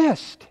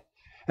resist.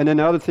 And then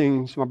other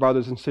things, my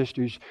brothers and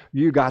sisters,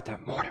 you got to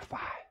mortify.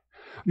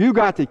 You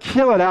got to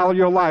kill it out of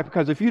your life,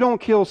 because if you don't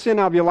kill sin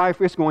out of your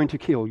life, it's going to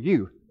kill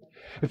you.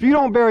 If you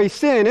don't bury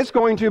sin, it's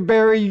going to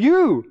bury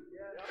you.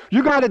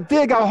 You got to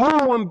dig a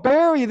hole and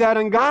bury that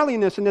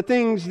ungodliness and the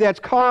things that's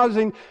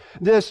causing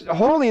this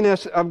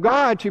holiness of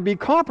God to be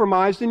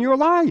compromised in your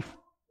life.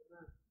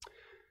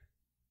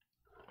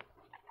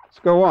 Let's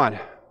go on.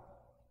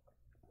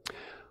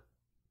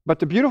 But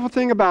the beautiful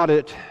thing about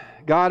it,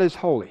 God is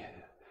holy.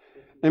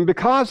 And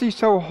because He's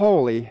so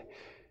holy,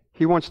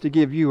 He wants to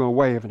give you a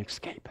way of an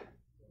escape.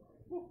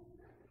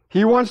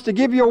 He wants to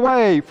give you a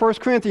way. 1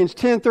 Corinthians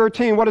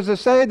 10:13, what does it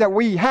say? That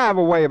we have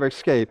a way of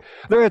escape.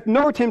 There is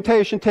no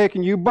temptation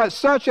taking you, but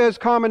such as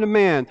common to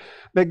man.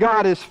 But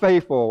God is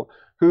faithful,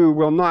 who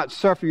will not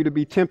suffer you to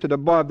be tempted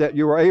above that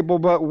you are able,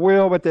 but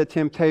will with that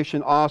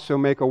temptation also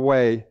make a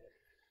way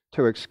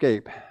to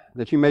escape,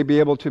 that you may be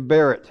able to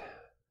bear it.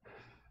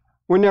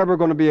 We're never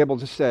going to be able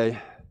to say,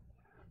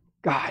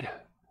 God,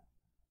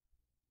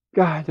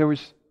 there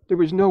was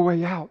no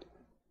way out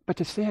but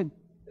to sin.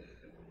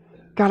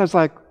 God is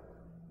like,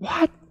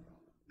 what?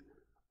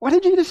 What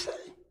did you just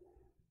say?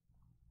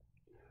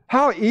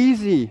 How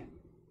easy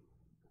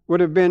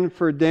would it have been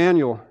for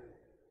Daniel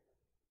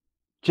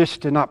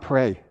just to not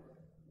pray?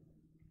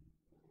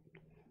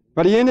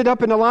 But he ended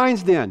up in the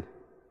lion's den,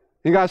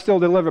 and God still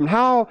delivered him.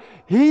 How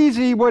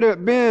easy would it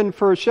have been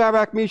for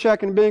Shadrach,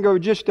 Meshach, and Abednego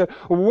just to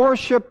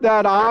worship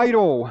that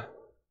idol?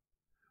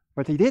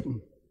 But they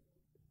didn't.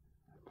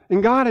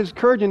 And God is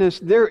encouraging us,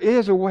 there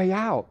is a way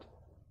out.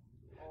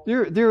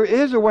 There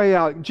is a way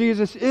out.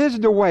 Jesus is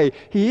the way.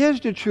 He is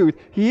the truth.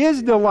 He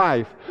is the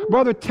life.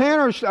 Brother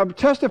Tanner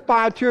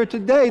testified to it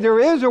today. There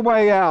is a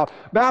way out.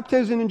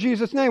 Baptism in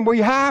Jesus' name. We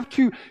have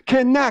to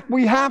connect.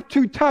 We have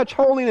to touch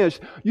holiness.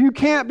 You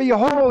can't be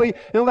holy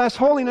unless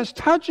holiness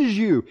touches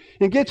you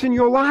and gets in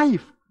your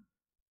life.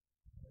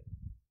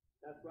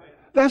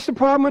 That's the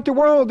problem with the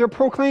world. They're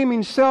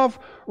proclaiming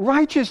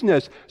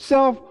self-righteousness,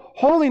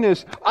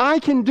 self-holiness. I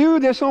can do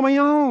this on my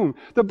own.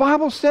 The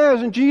Bible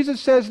says, and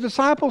Jesus says, the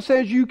disciple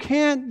says, you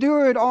can't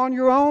do it on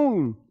your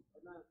own.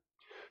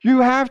 You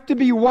have to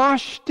be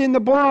washed in the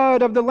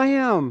blood of the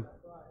Lamb.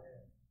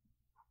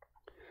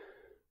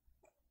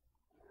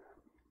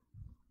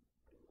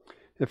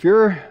 If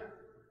you're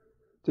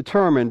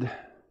determined,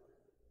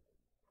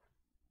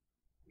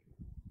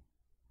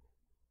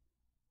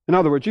 in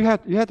other words, you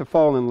have to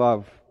fall in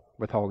love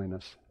with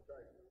holiness.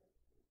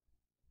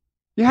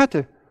 You have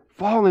to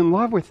fall in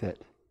love with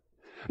it.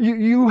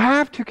 You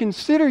have to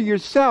consider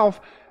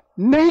yourself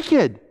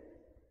naked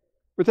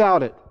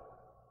without it.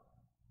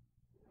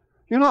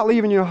 You're not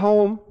leaving your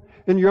home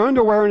in your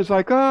underwear and it's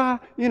like,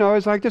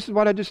 it's like, this is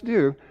what I just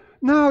do.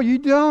 No, you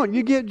don't.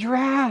 You get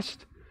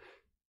dressed.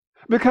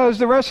 Because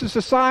the rest of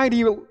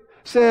society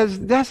says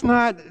that's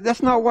not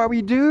what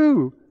we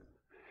do.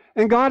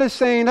 And God is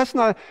saying that's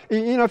not,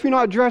 if you're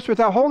not dressed with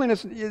that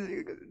holiness,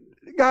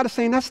 God is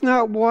saying this is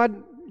not what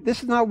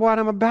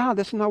I'm about.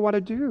 This is not what I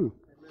do.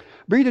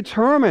 Be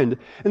determined.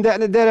 And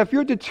that if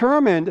you're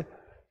determined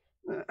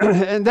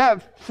in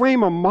that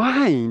frame of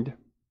mind,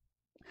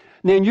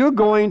 then you're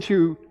going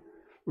to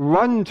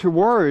run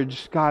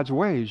towards God's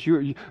ways.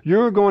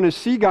 You're going to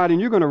see God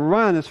and you're going to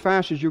run as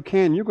fast as you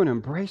can. You're going to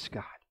embrace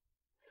God.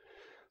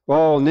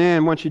 Well, and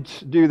then once you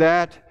do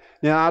that,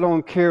 then I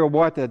don't care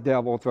what the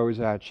devil throws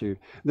at you.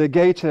 The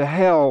gates of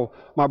hell,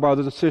 my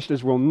brothers and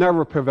sisters, will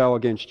never prevail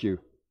against you.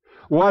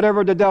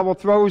 Whatever the devil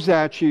throws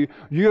at you,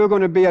 you're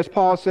going to be, as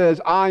Paul says,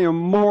 I am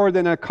more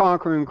than a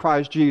conqueror in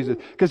Christ Jesus.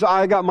 Because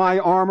I got my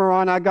armor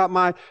on, I got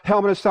my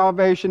helmet of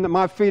salvation,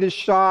 my feet is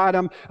shod,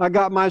 I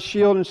got my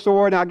shield and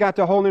sword, and I got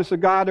the holiness of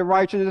God, the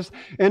righteousness,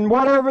 and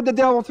whatever the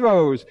devil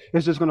throws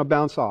is just going to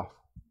bounce off.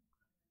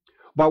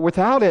 But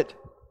without it,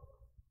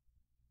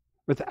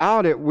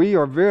 we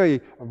are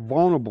very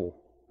vulnerable.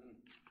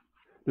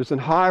 There's a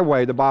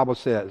highway, the Bible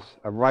says,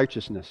 of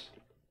righteousness.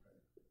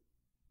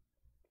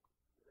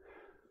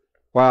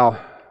 Wow,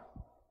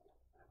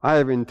 I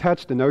haven't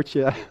touched the notes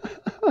yet.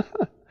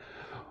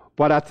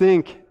 But I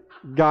think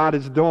God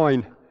is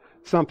doing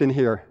something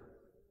here.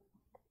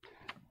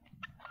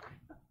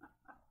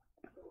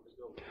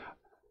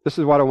 This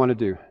is what I want to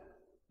do.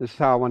 This is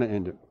how I want to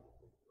end it.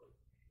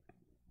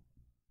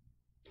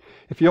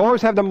 If you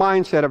always have the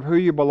mindset of who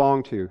you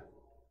belong to,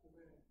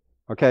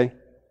 okay,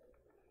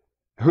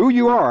 who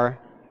you are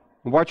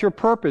and what your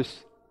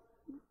purpose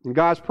and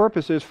God's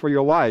purpose is for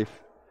your life,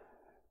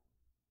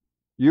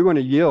 you're going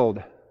to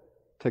yield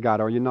to God,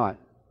 are you not?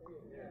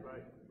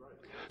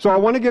 So I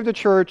want to give the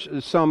church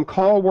some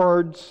call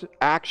words,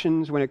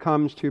 actions when it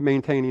comes to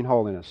maintaining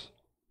holiness.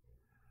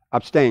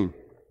 Abstain.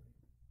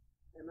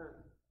 Amen.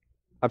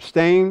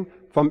 Abstain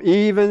from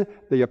even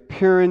the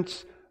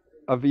appearance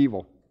of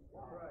evil.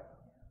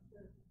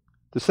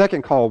 The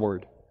second call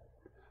word.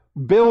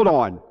 Build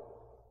on.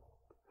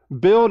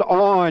 Build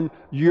on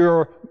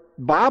your,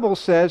 Bible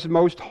says,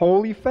 most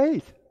holy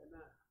faith.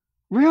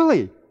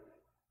 Really.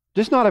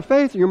 Just not a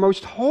faith, your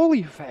most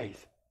holy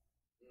faith.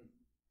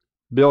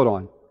 Build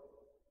on.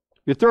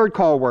 Your third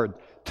call word.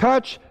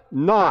 Touch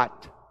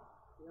not.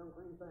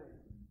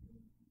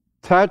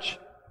 Touch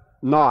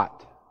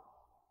not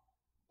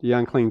the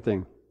unclean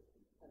thing.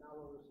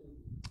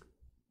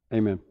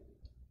 Amen.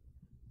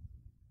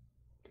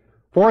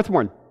 Fourth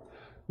one.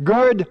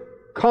 Good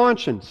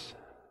conscience.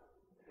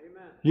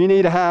 You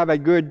need to have a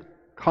good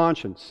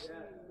conscience.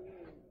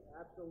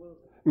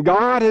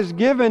 God has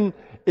given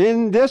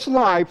in this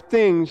life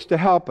things to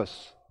help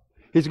us.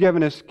 He's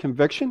given us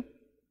conviction.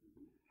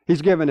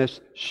 He's given us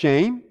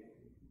shame.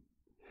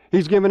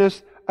 He's given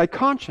us a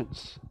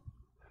conscience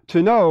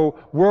to know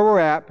where we're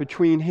at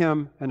between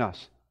Him and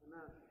us.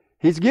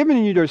 He's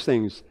given you those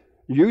things.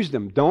 Use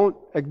them. Don't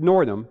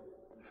ignore them.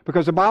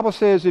 Because the Bible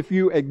says if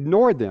you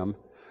ignore them,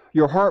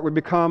 your heart would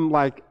become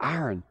like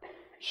iron.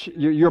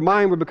 Your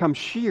mind would become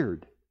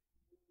sheared.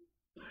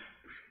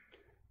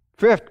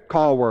 Fifth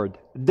call word.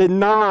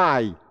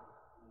 Deny.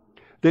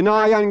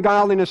 Deny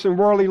ungodliness and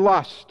worldly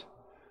lust.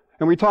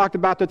 And we talked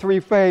about the three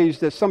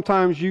phases that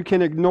sometimes you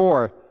can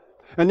ignore.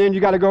 And then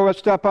you got to go a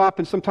step up,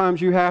 and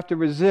sometimes you have to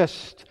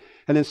resist.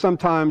 And then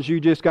sometimes you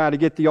just got to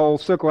get the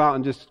old sickle out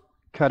and just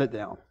cut it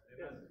down.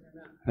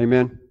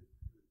 Amen.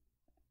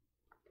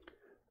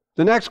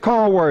 The next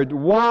call word.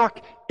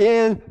 Walk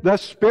in the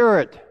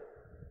Spirit,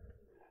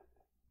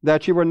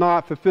 that you will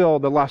not fulfill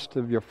the lust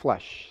of your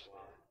flesh.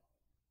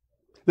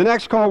 The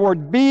next call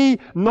word. Be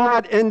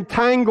not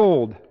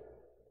entangled.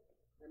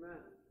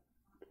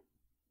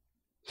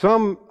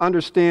 Some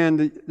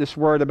understand this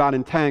word about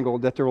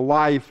entangled, that their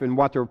life and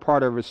what they're a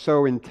part of is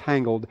so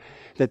entangled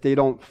that they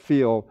don't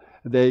feel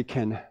they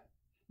can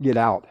get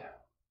out.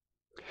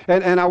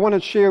 And I want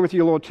to share with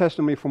you a little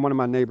testimony from one of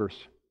my neighbors,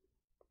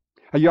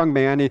 a young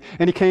man.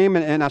 And he came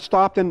and I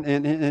stopped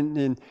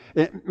and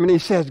he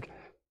says,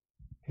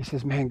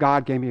 man,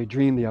 God gave me a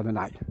dream the other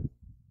night.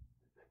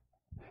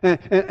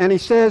 And he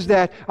says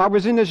that I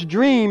was in this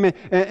dream and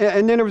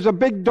then there was a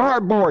big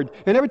dartboard.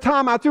 And every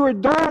time I threw a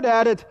dart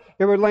at it,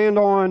 it would land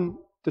on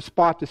the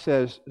spot that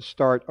says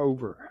start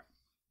over.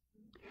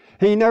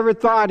 He never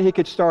thought he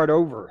could start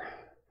over.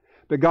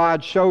 But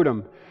God showed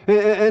him.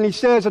 And he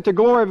says that the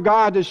glory of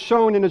God is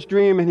shown in his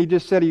dream, and he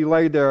just said he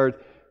lay there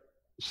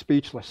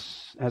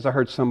speechless, as I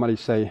heard somebody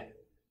say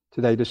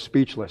today, just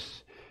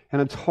speechless.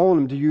 And I told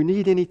him, do you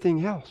need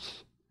anything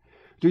else?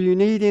 Do you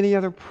need any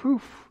other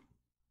proof?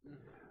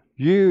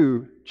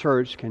 You,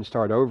 church, can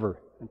start over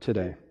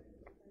today.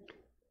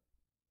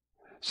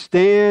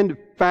 Stand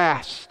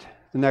fast,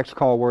 the next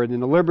call word, in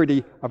the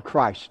liberty of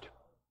Christ.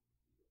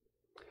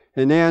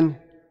 And then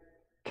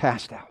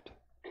cast out.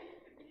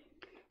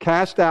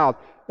 Cast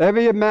out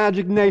every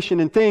imagination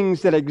and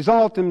things that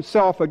exalt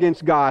himself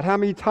against God. How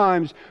many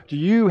times do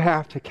you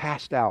have to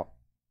cast out?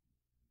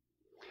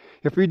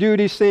 If we do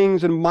these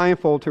things and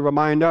mindful to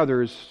remind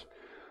others,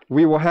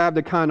 we will have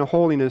the kind of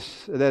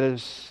holiness that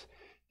is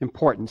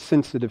important,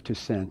 sensitive to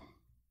sin.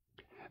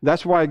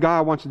 That's why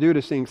God wants to do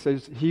this thing.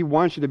 Says He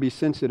wants you to be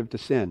sensitive to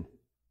sin.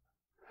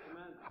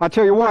 I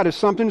tell you what, if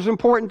something's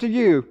important to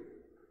you,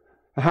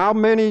 how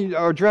many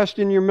are dressed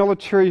in your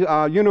military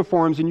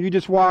uniforms and you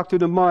just walk through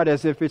the mud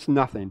as if it's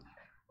nothing?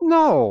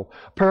 No.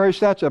 Parrish,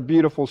 that's a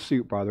beautiful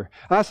suit, brother.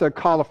 That's a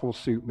colorful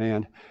suit,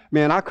 man.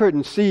 Man, I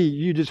couldn't see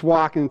you just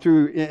walking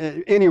through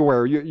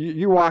anywhere.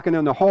 You're walking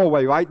in the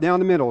hallway right down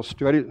the middle,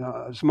 straight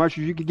as much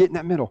as you could get in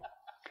that middle.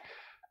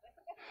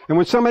 And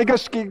when somebody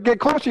get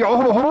close to you,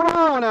 oh, hold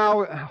on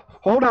now.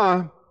 Hold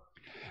on.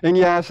 And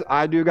yes,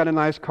 I do got a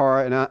nice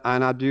car, and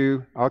I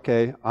do,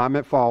 okay, I'm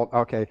at fault,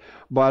 okay.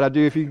 But I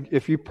do,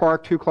 if you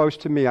park too close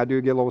to me, I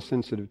do get a little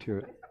sensitive to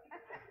it.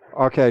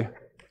 Okay.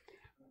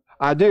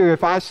 I do.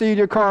 If I see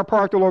your car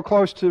parked a little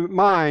close to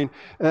mine,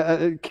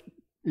 me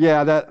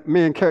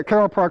and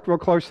Carol parked real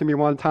close to me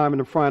one time in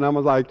the front. I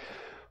was like,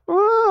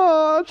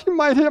 oh, she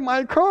might hit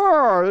my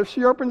car if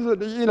she opens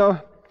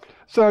it,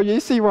 So you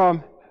see,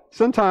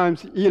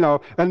 sometimes,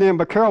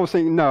 but Carol was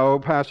saying, no,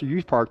 Pastor,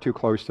 you parked too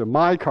close to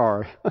my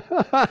car.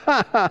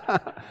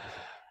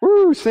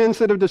 Woo,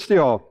 sensitive to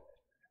still.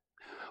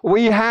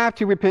 We have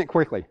to repent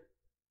quickly.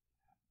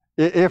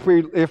 If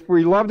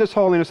we love this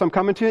holiness, I'm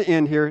coming to an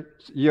end here.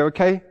 You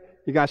okay?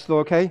 You guys still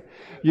okay?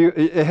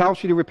 It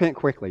helps you to repent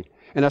quickly.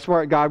 And that's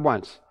what God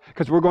wants.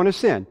 Because we're going to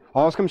sin.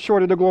 All comes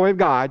short of the glory of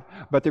God.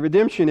 But the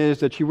redemption is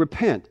that you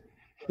repent.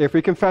 If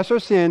we confess our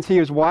sins, He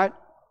is what?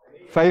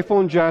 Faithful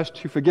and just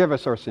to forgive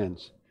us our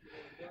sins.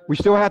 We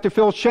still have to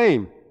feel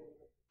shame.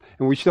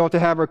 And we still have to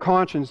have our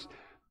conscience.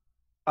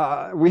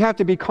 We have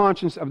to be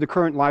conscious of the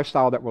current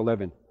lifestyle that we're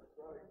living.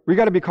 We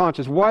got to be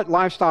conscious. What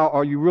lifestyle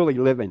are you really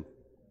living?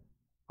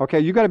 Okay,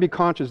 you got to be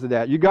conscious of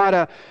that. You got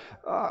to,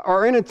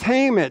 our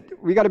entertainment,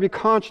 we got to be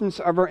conscious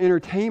of our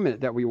entertainment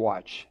that we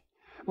watch.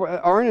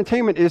 Our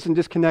entertainment isn't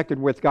disconnected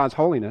with God's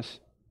holiness.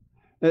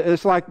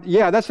 It's like,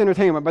 yeah, that's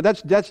entertainment, but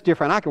that's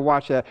different. I can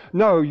watch that.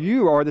 No,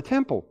 you are the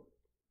temple.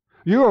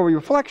 You are a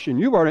reflection.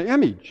 You are an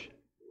image.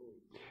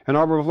 And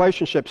our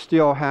relationship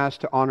still has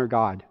to honor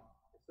God.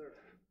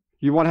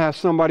 You want to have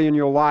somebody in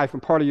your life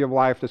and part of your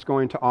life that's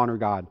going to honor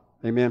God.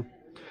 Amen?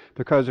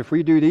 Because if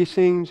we do these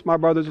things, my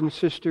brothers and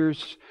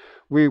sisters,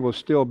 we will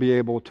still be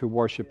able to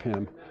worship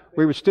Him.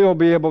 We will still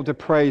be able to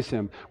praise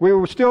Him. We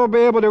will still be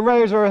able to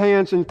raise our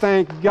hands and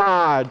thank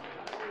God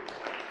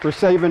for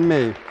saving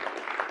me.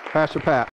 Pastor Pat.